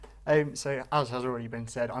So as has already been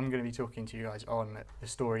said, I'm going to be talking to you guys on the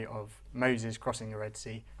story of Moses crossing the Red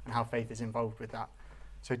Sea and how faith is involved with that.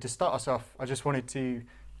 So to start us off, I just wanted to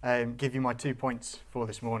give you my 2 points for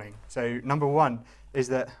this morning. So number one is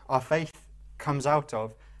that our faith comes out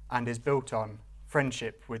of and is built on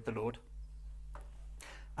friendship with the Lord.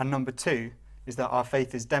 And number two is that our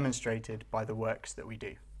faith is demonstrated by the works that we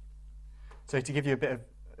do. So to give you a bit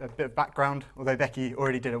of background, although Becky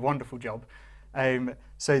already did a wonderful job,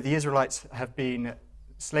 so the Israelites have been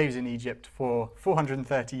slaves in Egypt for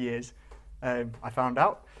 430 years, I found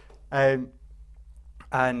out.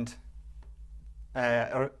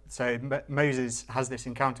 So Moses has this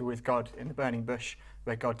encounter with God in the burning bush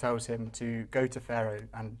where God tells him to go to Pharaoh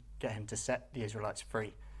and get him to set the Israelites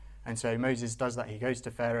free. And so Moses does that. He goes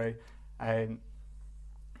to Pharaoh and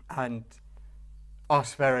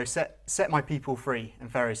asks Pharaoh, set my people free. And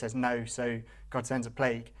Pharaoh says no, so God sends a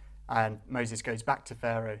plague. And Moses goes back to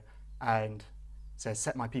Pharaoh and says,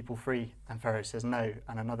 set my people free. And Pharaoh says no,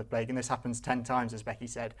 and another plague. And this happens 10 times, as Becky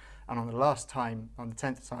said. And on the last time, on the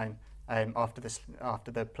 10th time,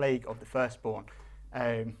 after the plague of the firstborn,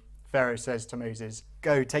 Pharaoh says to Moses,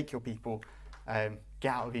 go, take your people,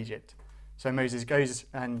 get out of Egypt. So Moses goes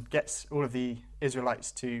and gets all of the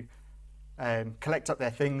Israelites to collect up their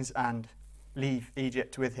things and leave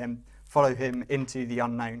Egypt with him, follow him into the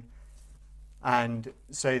unknown. And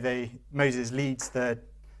so Moses leads the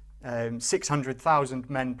 600,000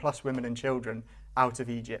 men plus women and children out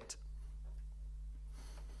of Egypt.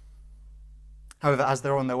 However, as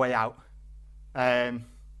they're on their way out,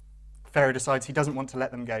 Pharaoh decides he doesn't want to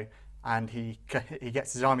let them go, and he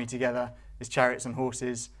gets his army together, his chariots and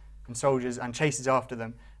horses and soldiers, and chases after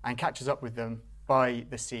them and catches up with them by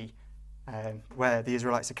the sea where the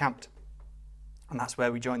Israelites are camped. And that's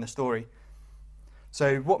where we join the story.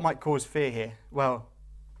 So what might cause fear here? Well,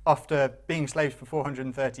 after being slaves for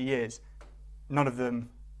 430 years, none of them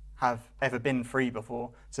have ever been free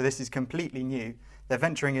before. So this is completely new. They're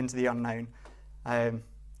venturing into the unknown.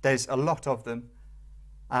 There's a lot of them,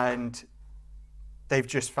 and they've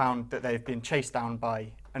just found that they've been chased down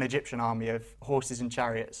by an Egyptian army of horses and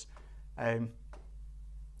chariots. And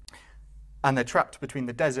they're trapped between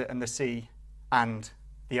the desert and the sea and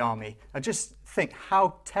the army. And just think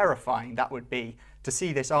how terrifying that would be to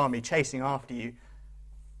see this army chasing after you,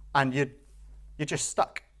 and you're just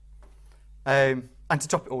stuck. And to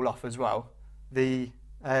top it all off as well, the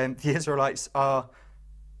Israelites are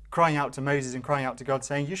crying out to Moses and crying out to God,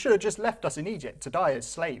 saying, you should have just left us in Egypt to die as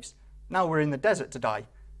slaves. Now we're in the desert to die. It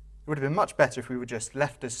would have been much better if we were just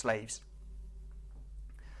left as slaves.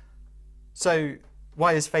 So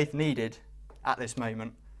why is faith needed at this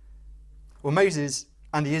moment? Well, Moses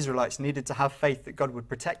and the Israelites needed to have faith that God would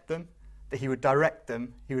protect them, that he would direct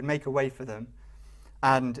them, he would make a way for them,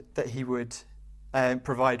 and that he would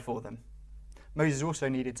provide for them. Moses also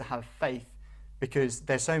needed to have faith because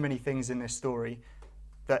there's so many things in this story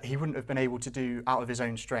that he wouldn't have been able to do out of his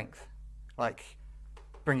own strength, like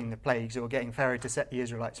bringing the plagues or getting Pharaoh to set the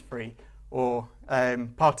Israelites free or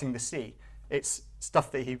parting the sea. It's stuff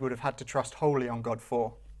that he would have had to trust wholly on God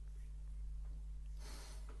for.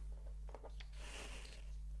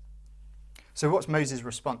 So what's Moses'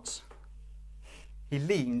 response? He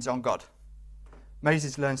leans on God.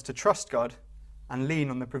 Moses learns to trust God and lean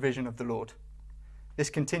on the provision of the Lord. This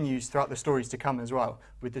continues throughout the stories to come as well,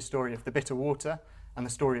 with the story of the bitter water and the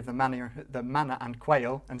story of the manna and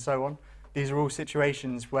quail and so on. These are all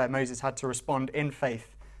situations where Moses had to respond in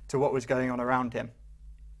faith to what was going on around him.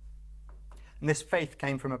 And this faith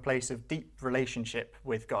came from a place of deep relationship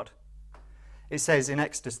with God. It says in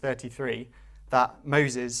Exodus 33 that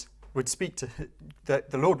the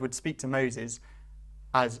Lord would speak to Moses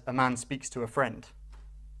as a man speaks to a friend.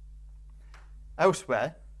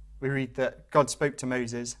 Elsewhere, we read that God spoke to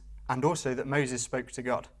Moses and also that Moses spoke to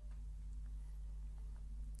God.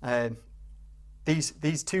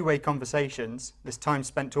 These two-way conversations, this time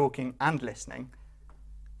spent talking and listening,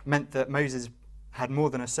 meant that Moses had more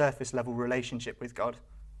than a surface-level relationship with God.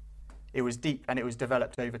 It was deep and it was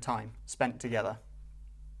developed over time, spent together.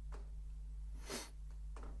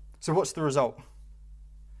 So what's the result?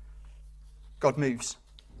 God moves.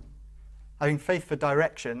 Having faith for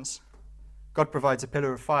directions, God provides a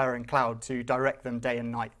pillar of fire and cloud to direct them day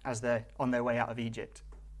and night as they're on their way out of Egypt.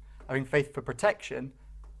 Having faith for protection,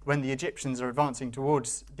 when the Egyptians are advancing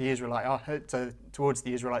towards the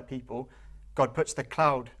Israelite people, God puts the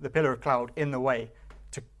pillar of cloud in the way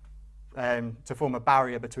to form a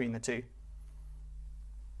barrier between the two.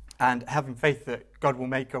 And having faith that God will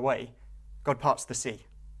make a way, God parts the sea.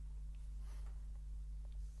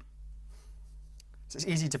 So it's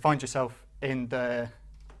easy to find yourself in the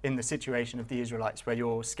in the situation of the Israelites, where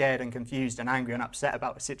you're scared and confused and angry and upset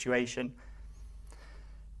about a situation.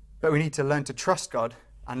 But we need to learn to trust God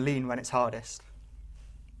and lean when it's hardest.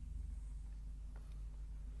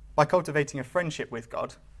 By cultivating a friendship with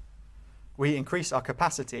God, we increase our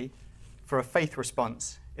capacity for a faith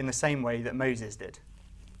response in the same way that Moses did.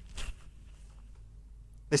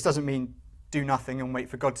 This doesn't mean do nothing and wait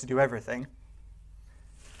for God to do everything,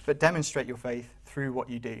 but demonstrate your faith through what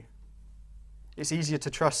you do. It's easier to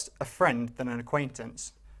trust a friend than an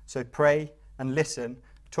acquaintance, so pray and listen,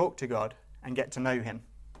 talk to God, and get to know him.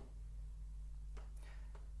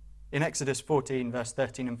 In Exodus 14, verse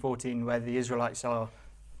 13 and 14, where the Israelites are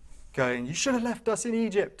going, "You should have left us in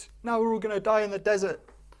Egypt. Now we're all going to die in the desert."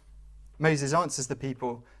 Moses answers the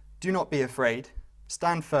people, "Do not be afraid.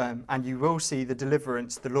 Stand firm, and you will see the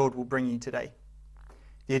deliverance the Lord will bring you today.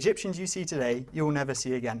 The Egyptians you see today, you will never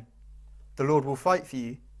see again. The Lord will fight for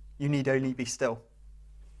you. You need only be still."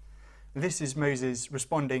 This is Moses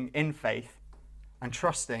responding in faith and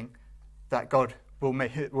trusting that God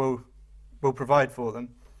will provide for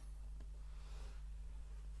them.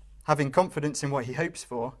 Having confidence in what he hopes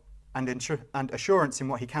for and assurance in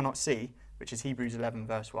what he cannot see, which is Hebrews 11,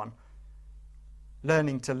 verse 1.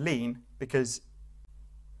 Learning to lean because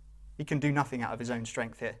he can do nothing out of his own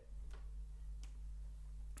strength here.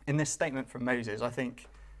 In this statement from Moses, I think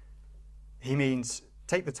he means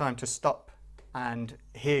take the time to stop and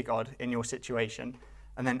hear God in your situation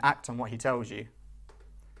and then act on what he tells you.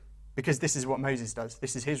 Because this is what Moses does.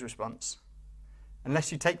 This is his response.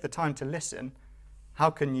 Unless you take the time to listen, how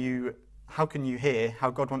can you hear how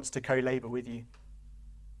God wants to co-labor with you?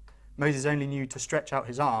 Moses only knew to stretch out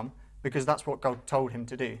his arm because that's what God told him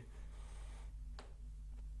to do.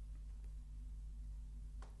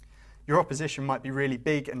 Your opposition might be really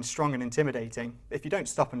big and strong and intimidating, but if you don't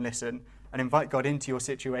stop and listen and invite God into your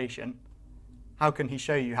situation, how can he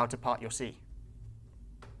show you how to part your sea?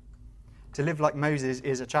 To live like Moses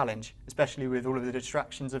is a challenge, especially with all of the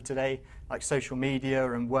distractions of today, like social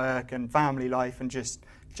media and work and family life and just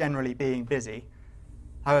generally being busy.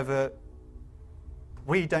 However,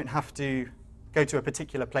 we don't have to go to a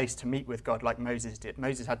particular place to meet with God like Moses did.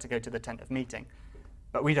 Moses had to go to the tent of meeting,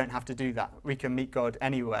 but we don't have to do that. We can meet God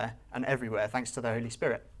anywhere and everywhere thanks to the Holy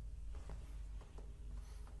Spirit.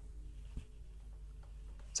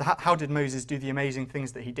 So how did Moses do the amazing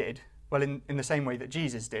things that he did? Well, in the same way that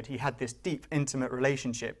Jesus did. He had this deep, intimate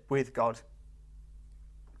relationship with God.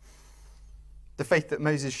 The faith that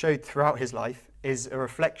Moses showed throughout his life is a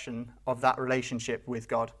reflection of that relationship with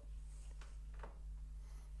God.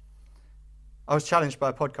 I was challenged by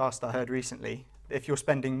a podcast I heard recently. If you're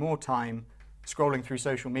spending more time scrolling through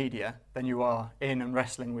social media than you are in and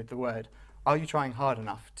wrestling with the Word, are you trying hard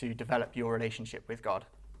enough to develop your relationship with God?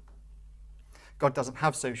 God doesn't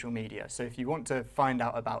have social media, so if you want to find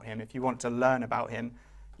out about him, if you want to learn about him,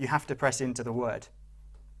 you have to press into the Word.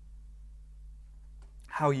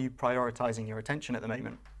 How are you prioritizing your attention at the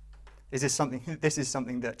moment? This is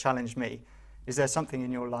something that challenged me. Is there something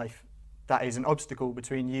in your life that is an obstacle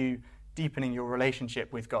between you deepening your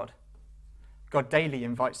relationship with God? God daily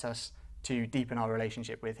invites us to deepen our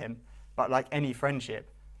relationship with him, but like any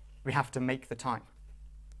friendship, we have to make the time.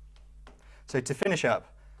 So to finish up,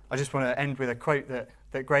 I just want to end with a quote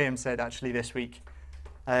that Graham said actually this week.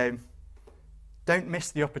 Don't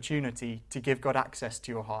miss the opportunity to give God access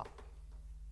to your heart.